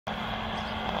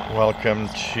Welcome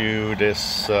to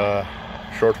this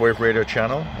shortwave radio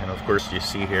channel, and of course you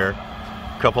see here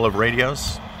a couple of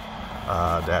radios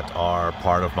that are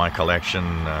part of my collection,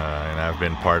 and I've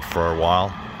been part for a while.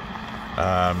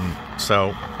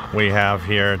 So we have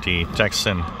here the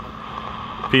Tecsun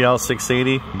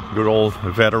PL-680, good old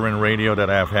veteran radio that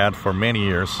I've had for many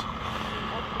years,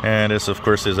 and this of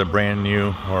course is a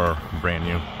newer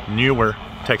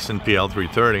Tecsun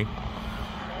PL-330.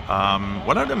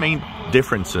 What are the main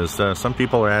differences? Some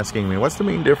people are asking me, what's the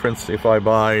main difference if I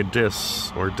buy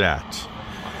this or that?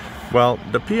 Well,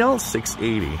 the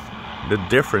PL-680, the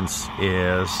difference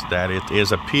is that it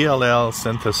is a PLL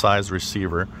synthesized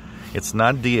receiver. It's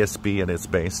not DSP at its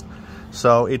base,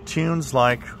 so it tunes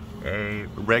like a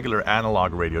regular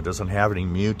analog radio. It doesn't have any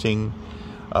muting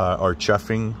or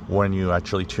chuffing when you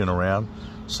actually tune around,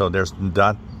 so there's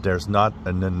not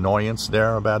an annoyance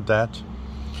there about that.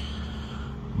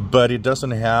 But it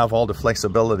doesn't have all the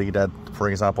flexibility that, for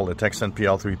example, the Tecsun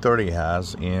PL-330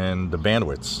 has in the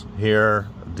bandwidths. Here,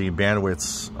 the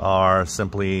bandwidths are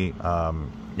simply,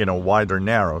 wide or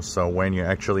narrow. So when you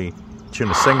actually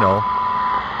tune a signal,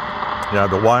 you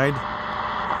have the wide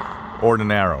or the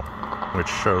narrow, which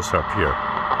shows up here.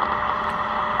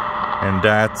 And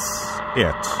that's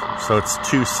it. So it's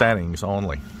two settings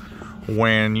only.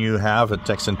 When you have a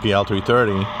Tecsun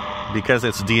PL-330, because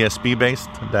it's DSP based,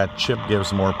 that chip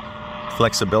gives more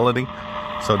flexibility.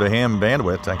 So the AM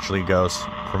bandwidth actually goes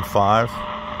from 5.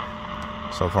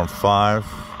 So from 5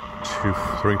 to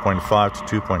 3.5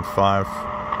 to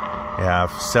 2.5. You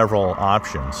have several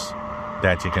options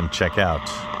that you can check out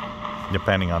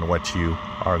depending on what you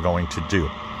are going to do.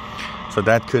 So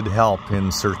that could help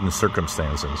in certain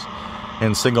circumstances.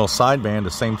 In single sideband,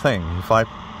 the same thing. If I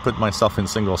put myself in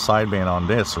single sideband on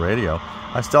this radio,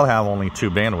 I still have only 2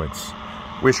 bandwidths,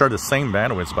 which are the same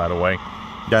bandwidths, by the way,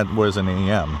 that was in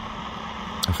AM.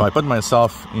 If I put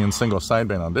myself in single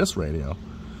sideband on this radio,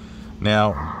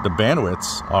 now the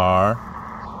bandwidths are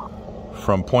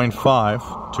from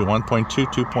 0.5 to 1.2,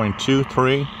 2.2,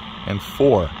 3, and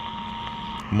 4.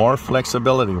 More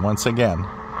flexibility, once again,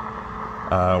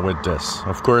 with this.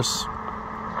 Of course,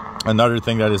 another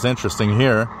thing that is interesting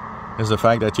here is the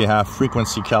fact that you have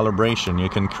frequency calibration. You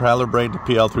can calibrate the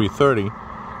PL-330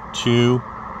 to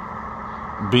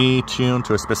be tuned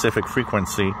to a specific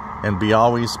frequency and be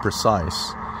always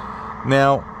precise.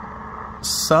 Now,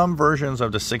 some versions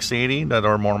of the 680 that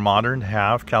are more modern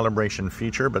have calibration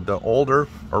feature, but the older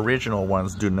original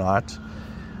ones do not.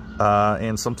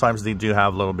 And sometimes they do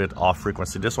have a little bit off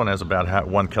frequency. This one has about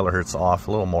 1 kilohertz off,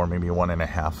 a little more, maybe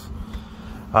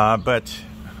 1.5. But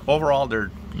overall,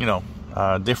 they're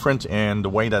different in the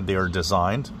way that they are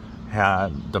designed.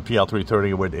 The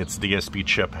PL-330 with its DSP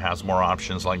chip has more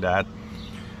options like that.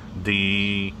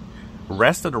 The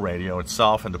rest of the radio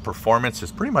itself and the performance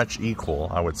is pretty much equal,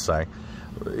 I would say.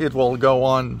 It will go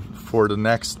on for the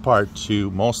next part to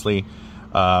mostly,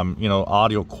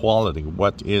 audio quality.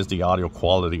 What is the audio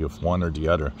quality of one or the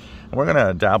other? And we're going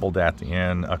to dabble that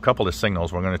in a couple of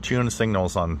signals. We're going to tune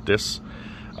signals on this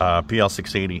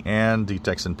PL-680 and the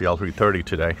Tecsun PL-330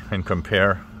 today and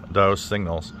compare those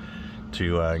signals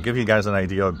to give you guys an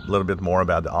idea a little bit more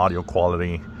about the audio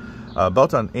quality,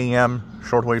 both on AM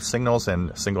shortwave signals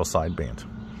and single sideband.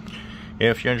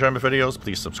 If you enjoy my videos,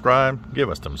 please subscribe, give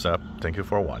us a thumbs up. Thank you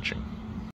for watching.